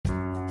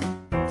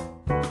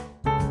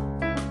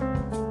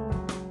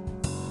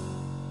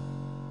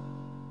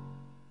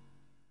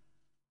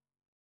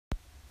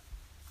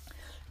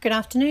Good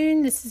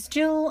afternoon, this is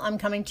Jill. I'm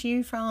coming to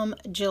you from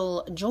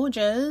Jill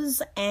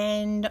George's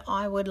and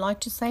I would like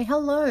to say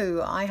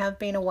hello. I have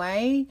been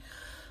away,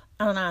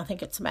 I don't know, I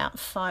think it's about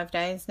 5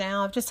 days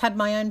now. I've just had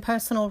my own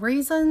personal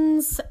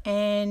reasons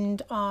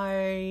and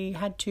I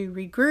had to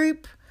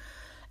regroup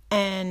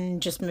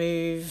and just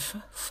move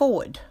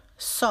forward.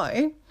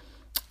 So,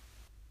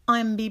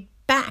 I will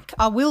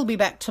be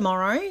back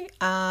tomorrow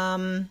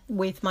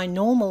with my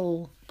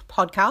normal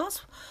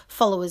podcast,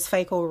 Followers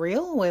Fake or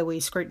Real, where we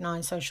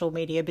scrutinise social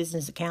media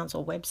business accounts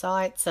or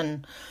websites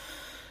and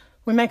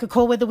we make a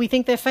call whether we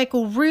think they're fake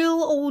or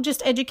real, or we'll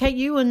just educate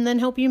you and then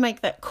help you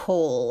make that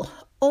call.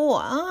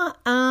 Or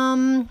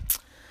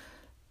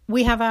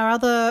we have our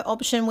other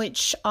option,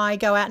 which I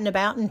go out and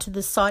about into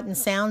the sight and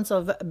sounds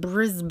of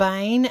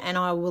Brisbane, and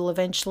I will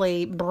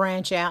eventually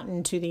branch out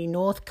into the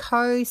North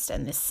Coast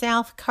and the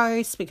South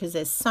Coast because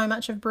there's so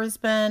much of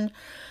Brisbane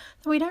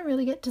that we don't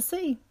really get to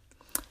see.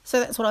 So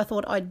that's what I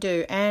thought I'd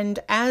do. And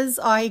as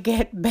I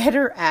get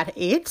better at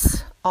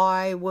it,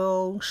 I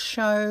will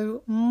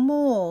show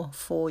more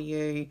for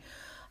you.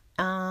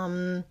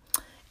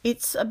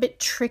 It's a bit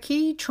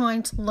tricky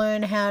trying to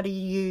learn how to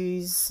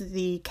use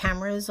the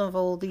cameras of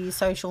all the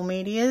social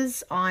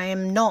medias. I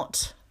am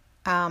not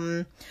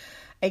a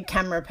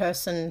camera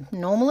person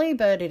normally,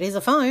 but it is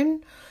a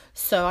phone,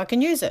 so I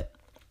can use it.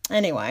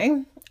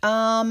 Anyway,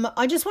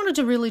 I just wanted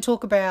to really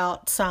talk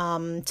about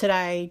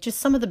today just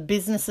some of the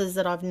businesses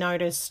that I've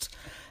noticed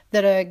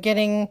that are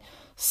getting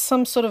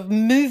some sort of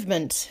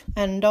movement,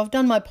 and I've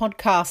done my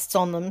podcasts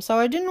on them, so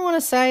I didn't want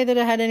to say that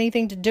it had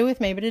anything to do with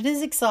me, but it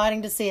is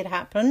exciting to see it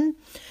happen.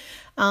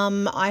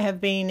 I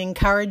have been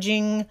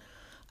encouraging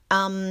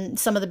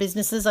some of the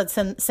businesses. I'd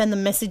send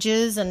them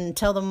messages and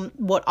tell them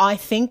what I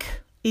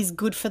think is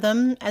good for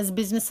them as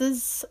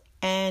businesses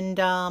and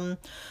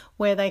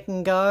where they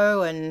can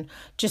go, and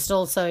just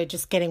also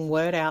just getting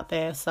word out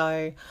there.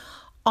 So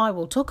I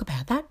will talk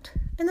about that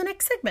in the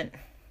next segment.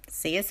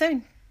 See you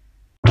soon.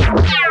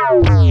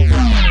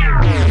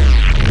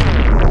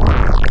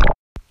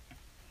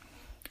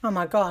 Oh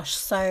my gosh,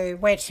 so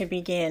where to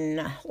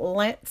begin?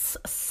 Let's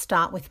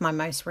start with my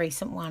most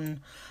recent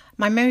one.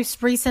 My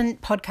most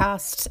recent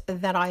podcast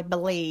that I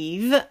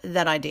believe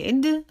that I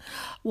did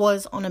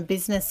was on a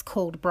business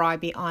called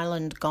Bribie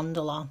Island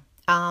Gondola.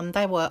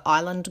 They were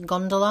Island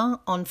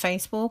Gondola on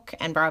Facebook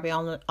and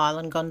Bribie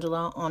Island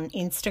Gondola on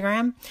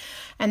Instagram.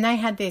 And they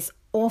had this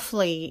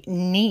awfully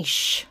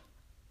niche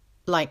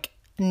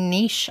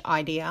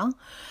idea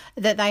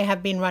that they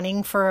have been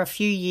running for a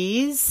few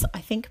years. I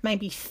think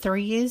maybe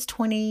 3 years,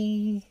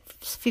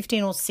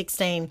 2015 or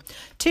 16,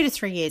 2 to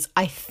 3 years,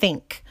 I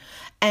think.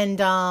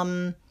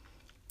 And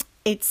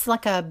it's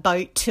like a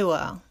boat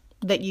tour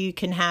that you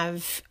can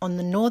have on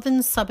the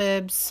northern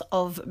suburbs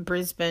of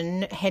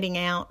Brisbane, heading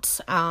out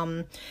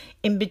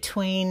in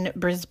between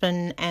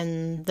Brisbane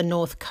and the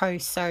North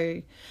Coast.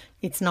 So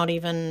it's not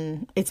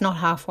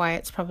halfway,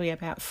 it's probably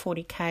about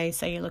 40k.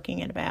 So you're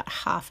looking at about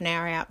half an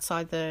hour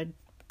outside the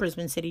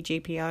Brisbane City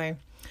GPO.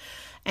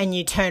 And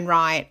you turn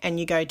right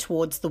and you go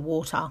towards the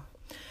water.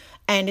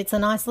 And it's a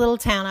nice little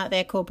town out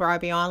there called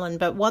Bribie Island.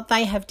 But what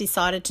they have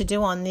decided to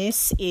do on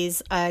this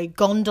is a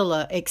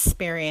gondola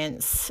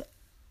experience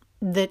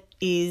that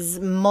is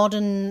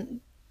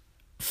modern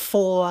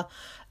for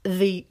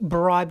the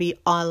Bribie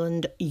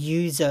Island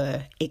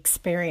user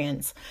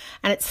experience.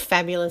 And it's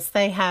fabulous.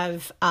 They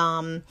have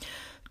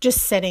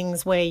just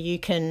settings where you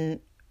can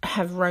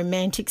have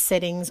romantic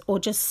settings or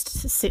just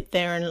sit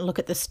there and look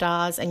at the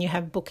stars, and you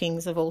have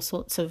bookings of all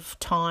sorts of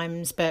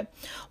times. But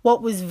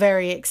what was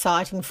very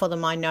exciting for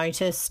them, I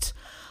noticed,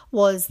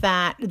 was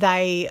that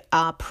they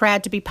are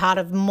proud to be part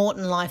of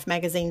Moreton Life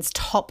magazine's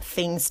top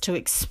things to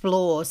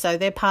explore. So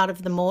they're part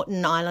of the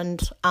Moreton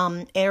Island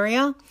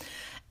area,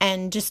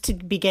 and just to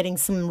be getting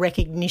some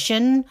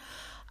recognition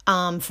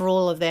for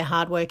all of their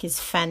hard work is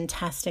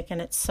fantastic,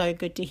 and it's so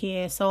good to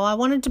hear. So I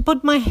wanted to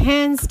put my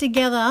hands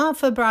together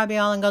for Bribie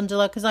Island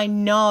Gondola because I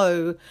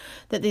know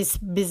that this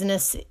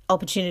business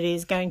opportunity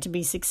is going to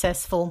be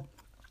successful.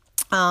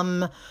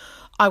 I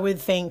would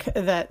think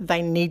that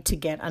they need to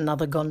get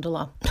another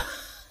gondola.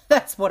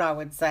 That's what I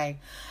would say.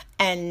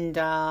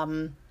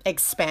 And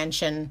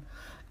expansion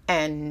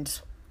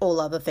and all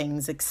other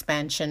things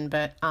expansion.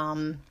 But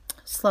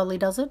slowly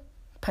does it.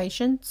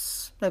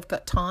 Patience. They've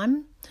got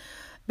time.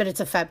 But it's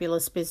a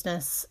fabulous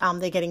business.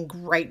 They're getting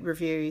great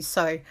reviews.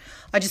 So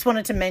I just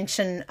wanted to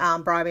mention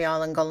Bribie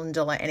Island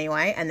Gondola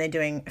anyway. And they're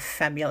doing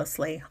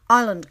fabulously.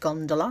 Island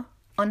Gondola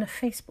on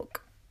Facebook.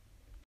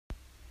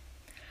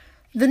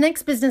 The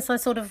next business I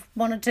sort of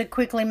wanted to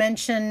quickly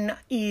mention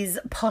is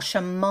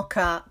Posha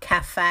Mocha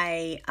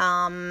Cafe.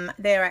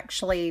 They're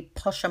actually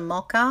Posha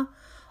Mocha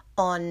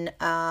on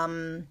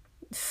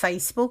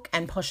Facebook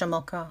and Posha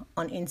Mocha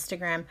on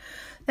Instagram.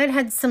 They'd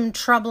had some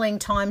troubling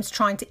times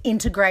trying to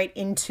integrate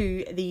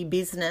into the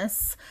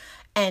business,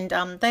 and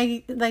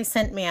they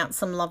sent me out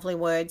some lovely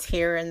words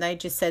here, and they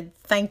just said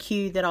thank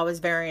you, that I was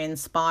very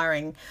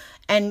inspiring.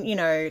 And you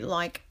know,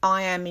 like,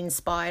 I am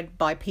inspired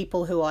by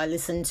people who I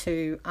listen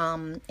to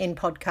in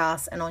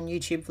podcasts and on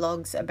YouTube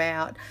vlogs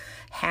about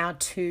how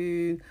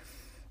to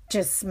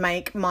just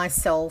make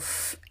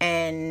myself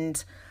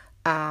and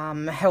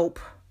help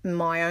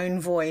my own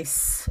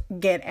voice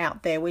get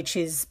out there, which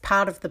is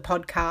part of the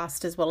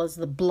podcast as well as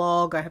the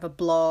blog. I have a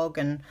blog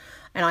and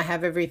I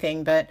have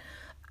everything, but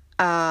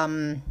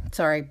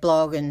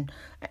blog and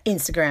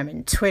Instagram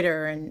and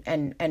Twitter and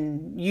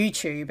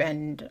YouTube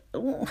and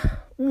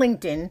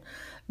LinkedIn.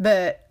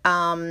 But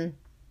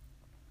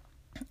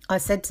I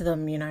said to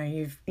them,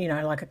 you've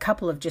like a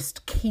couple of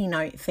just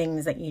keynote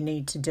things that you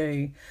need to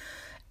do.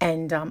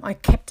 And I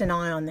kept an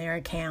eye on their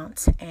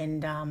account,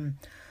 and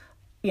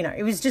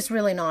it was just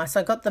really nice.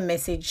 I got the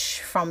message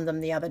from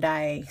them the other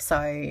day.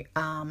 So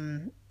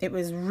it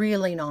was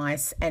really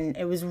nice, and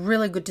it was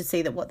really good to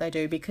see that what they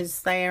do,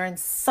 because they are in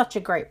such a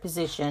great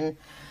position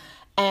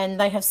and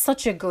they have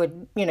such a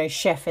good,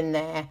 chef in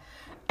there.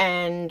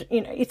 And,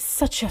 it's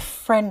such a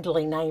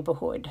friendly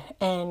neighbourhood,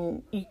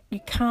 and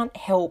you can't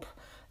help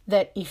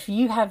that if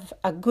you have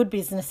a good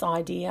business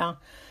idea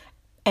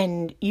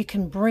and you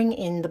can bring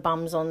in the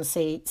bums on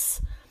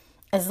seats,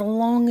 as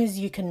long as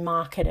you can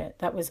market it.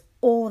 That was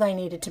all they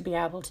needed to be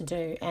able to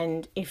do.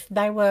 And if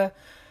they were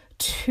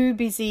too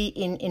busy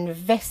in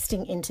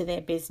investing into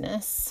their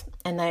business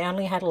and they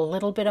only had a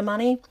little bit of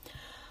money,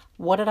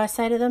 what did I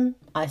say to them?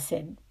 I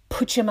said,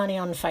 put your money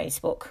on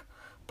Facebook.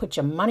 Put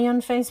your money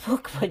on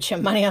Facebook, put your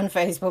money on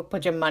Facebook,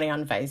 put your money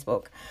on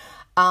Facebook.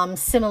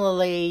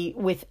 Similarly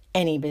with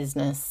any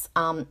business,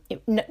 no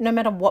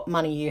matter what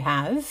money you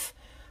have,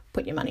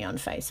 put your money on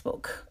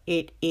Facebook.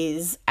 It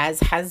is,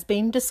 as has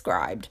been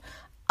described,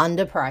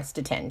 underpriced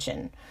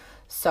attention.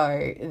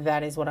 So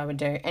that is what I would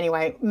do.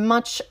 Anyway,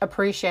 much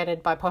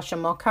appreciated by Posh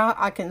and Mocha.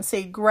 I can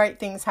see great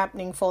things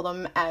happening for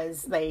them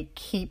as they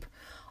keep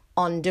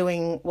on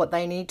doing what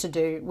they need to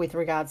do with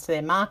regards to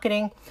their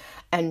marketing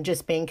and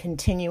just being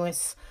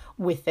continuous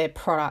with their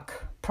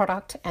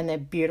product and their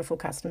beautiful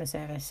customer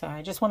service. So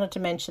I just wanted to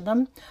mention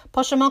them.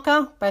 Posh and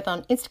Mocha, both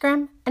on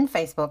Instagram and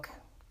Facebook.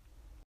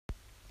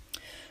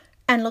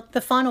 And look,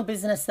 the final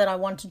business that I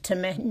wanted to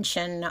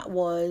mention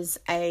was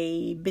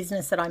a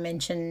business that I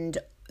mentioned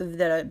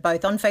that are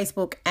both on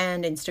Facebook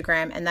and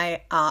Instagram, and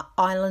they are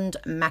Island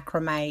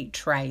Macrame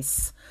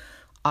Trace.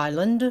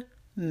 Island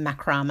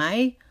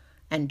Macrame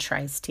and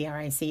Trace,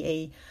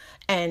 Trace.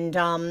 And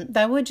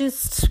they were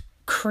just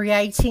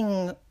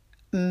creating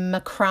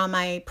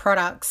macrame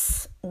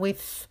products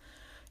with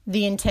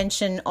the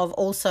intention of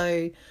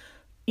also,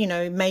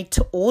 made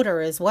to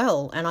order as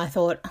well. And I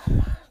thought,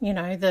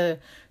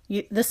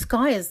 the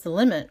sky is the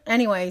limit.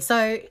 Anyway,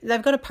 so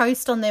they've got a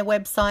post on their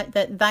website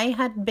that they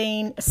had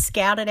been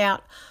scouted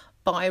out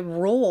by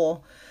Raw.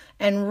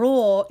 And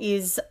Raw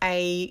is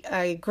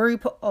a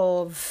group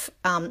of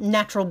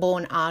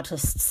natural-born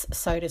artists,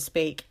 so to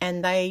speak,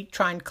 and they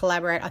try and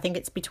collaborate. I think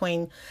it's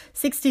between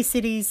 60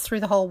 cities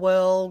through the whole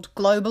world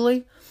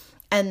globally,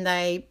 and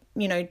they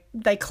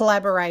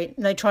collaborate.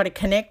 They try to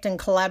connect and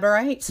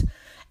collaborate.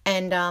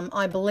 And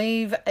I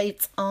believe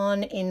it's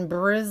on in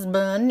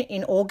Brisbane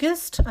in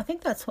August. I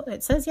think that's what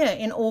it says. Yeah,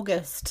 in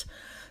August.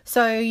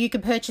 So you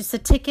can purchase a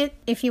ticket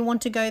if you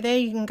want to go there.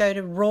 You can go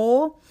to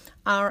Raw,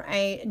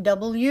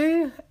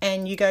 RAW,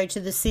 and you go to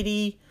the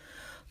city,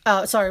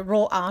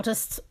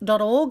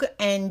 rawartists.org,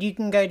 and you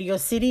can go to your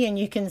city and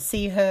you can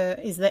see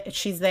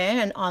she's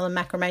there, and Island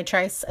Macrame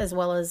Trace, as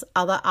well as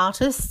other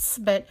artists.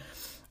 But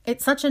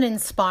it's such an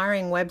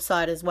inspiring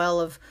website as well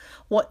of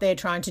what they're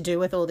trying to do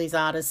with all these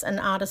artists. And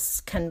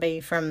artists can be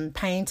from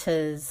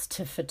painters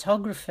to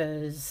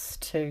photographers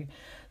to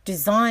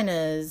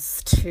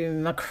designers to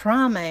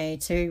macrame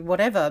to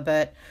whatever.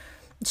 But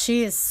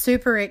she is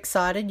super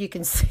excited. You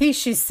can see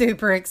she's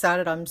super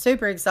excited. I'm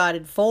super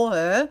excited for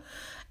her.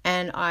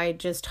 And I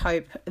just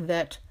hope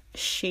that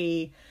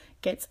she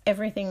gets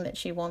everything that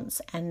she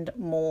wants and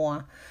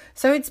more.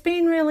 So it's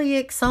been really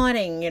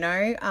exciting,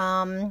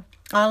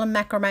 Island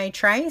Macrame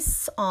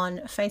Trace on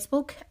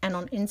Facebook and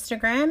on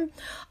Instagram.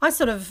 I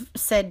sort of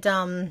said,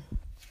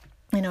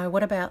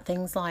 what about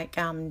things like,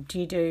 do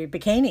you do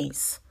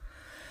bikinis?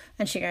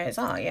 And she goes,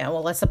 oh yeah,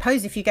 well, I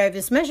suppose if you gave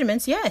us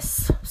measurements,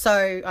 yes.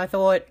 So I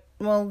thought,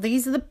 well,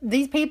 these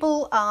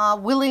people are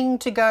willing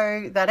to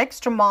go that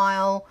extra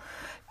mile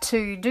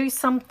to do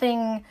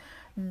something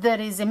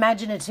that is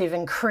imaginative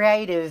and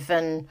creative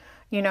and,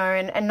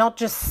 and not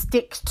just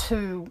stick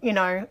to,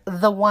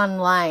 the one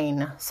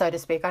lane, so to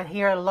speak. I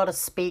hear a lot of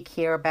speak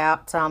here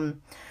about,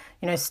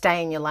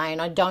 stay in your lane.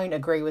 I don't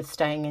agree with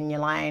staying in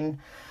your lane.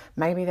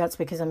 Maybe that's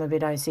because I'm a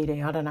bit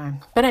OCD. I don't know.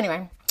 But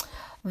anyway,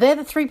 they're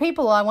the three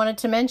people I wanted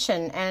to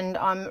mention, and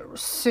I'm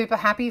super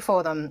happy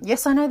for them.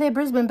 Yes, I know they're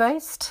Brisbane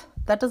based.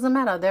 That doesn't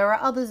matter. There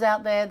are others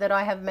out there that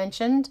I have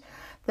mentioned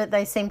that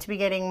they seem to be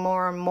getting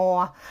more and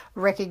more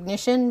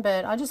recognition,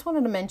 but I just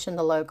wanted to mention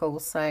the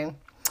locals. So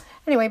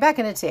anyway, back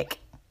in a tick.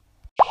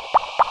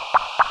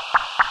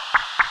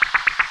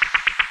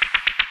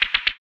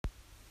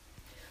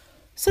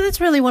 So that's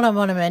really what I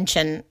want to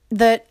mention,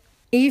 that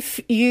if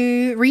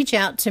you reach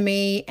out to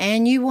me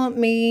and you want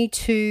me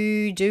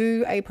to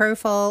do a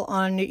profile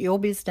on your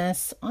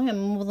business, I am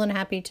more than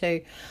happy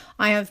to.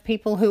 I have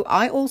people who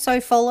I also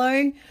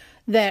follow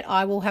that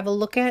I will have a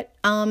look at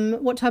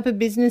what type of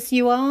business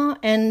you are.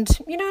 And,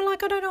 I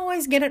don't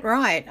always get it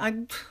right. I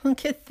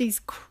get these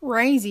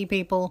crazy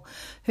people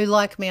who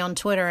like me on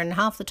Twitter, and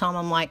half the time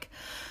I'm like,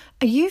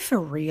 are you for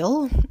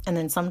real? And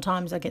then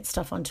sometimes I get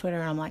stuff on Twitter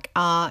and I'm like,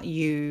 are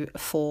you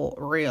for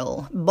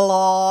real?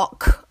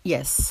 Block.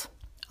 Yes,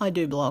 I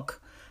do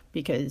block,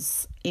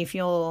 because if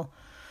you're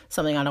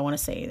something I don't want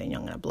to see, then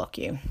I'm going to block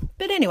you.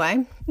 But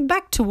anyway,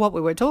 back to what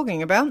we were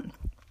talking about.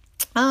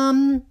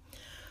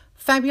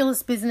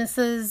 Fabulous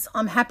businesses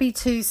I'm happy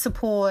to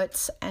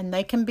support, and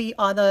they can be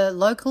either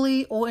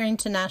locally or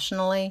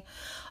internationally.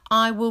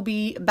 I will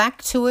be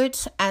back to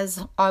it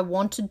as I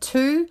wanted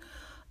to.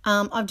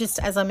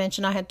 As I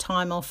mentioned, I had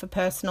time off for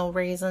personal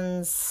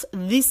reasons.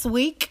 This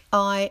week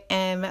I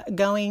am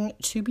going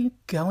to be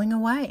going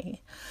away.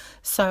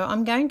 So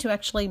I'm going to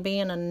actually be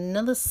in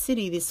another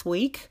city this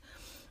week.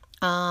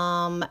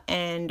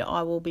 And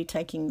I will be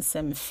taking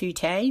some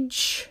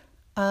footage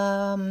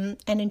and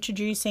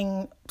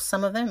introducing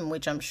some of them,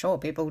 which I'm sure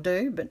people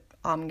do, but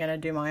I'm going to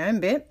do my own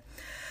bit.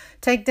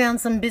 Take down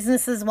some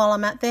businesses while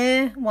I'm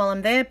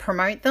there,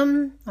 promote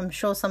them. I'm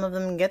sure some of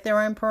them get their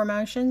own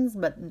promotions,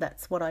 but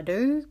that's what I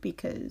do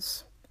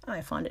because I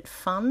find it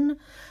fun,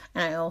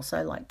 and I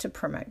also like to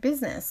promote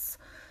business.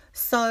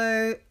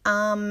 So,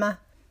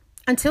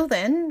 until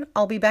then,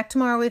 I'll be back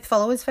tomorrow with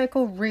Followers Fake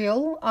or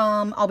Real.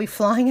 I'll be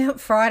flying out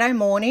Friday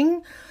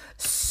morning,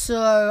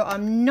 so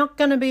I'm not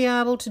going to be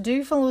able to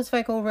do Followers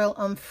Fake or Real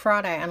on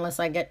Friday unless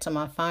I get to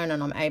my phone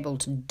and I'm able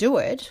to do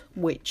it,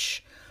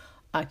 which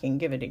I can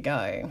give it a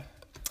go.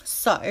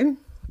 So,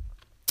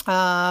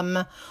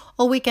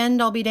 all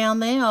weekend I'll be down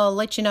there. I'll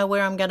let you know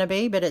where I'm going to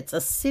be, but it's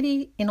a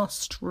city in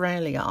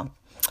Australia,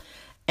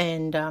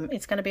 and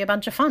it's going to be a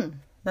bunch of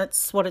fun.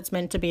 That's what it's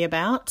meant to be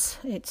about.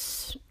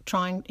 It's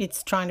trying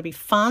to be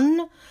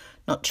fun,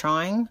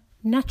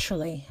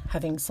 naturally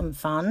having some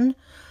fun,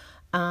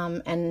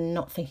 and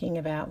not thinking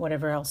about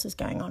whatever else is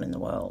going on in the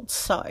world.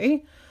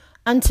 So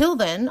until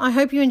then, I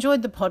hope you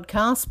enjoyed the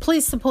podcast.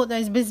 Please support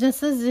those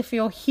businesses if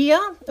you're here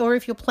or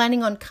if you're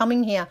planning on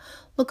coming here.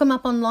 Look them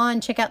up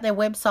online, check out their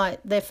website.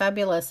 They're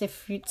fabulous.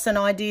 If it's an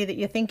idea that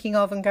you're thinking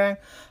of and going,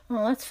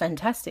 oh, that's a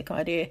fantastic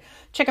idea,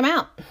 check them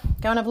out.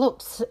 Go and have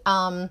looks.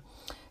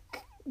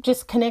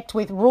 Just connect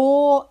with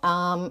Raw,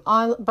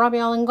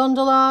 Bribey Island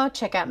Gondola,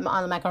 check out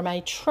Island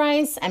Macrame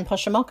Trace and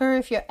Poshamoka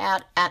if you're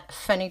out at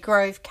Ferny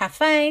Grove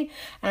Cafe.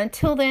 And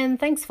until then,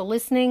 thanks for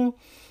listening.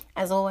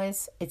 As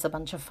always, it's a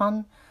bunch of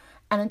fun.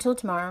 And until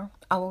tomorrow,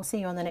 I will see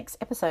you on the next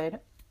episode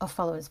of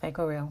Followers Fake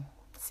or Real.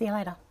 See you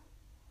later.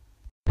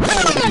 You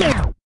know,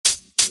 man.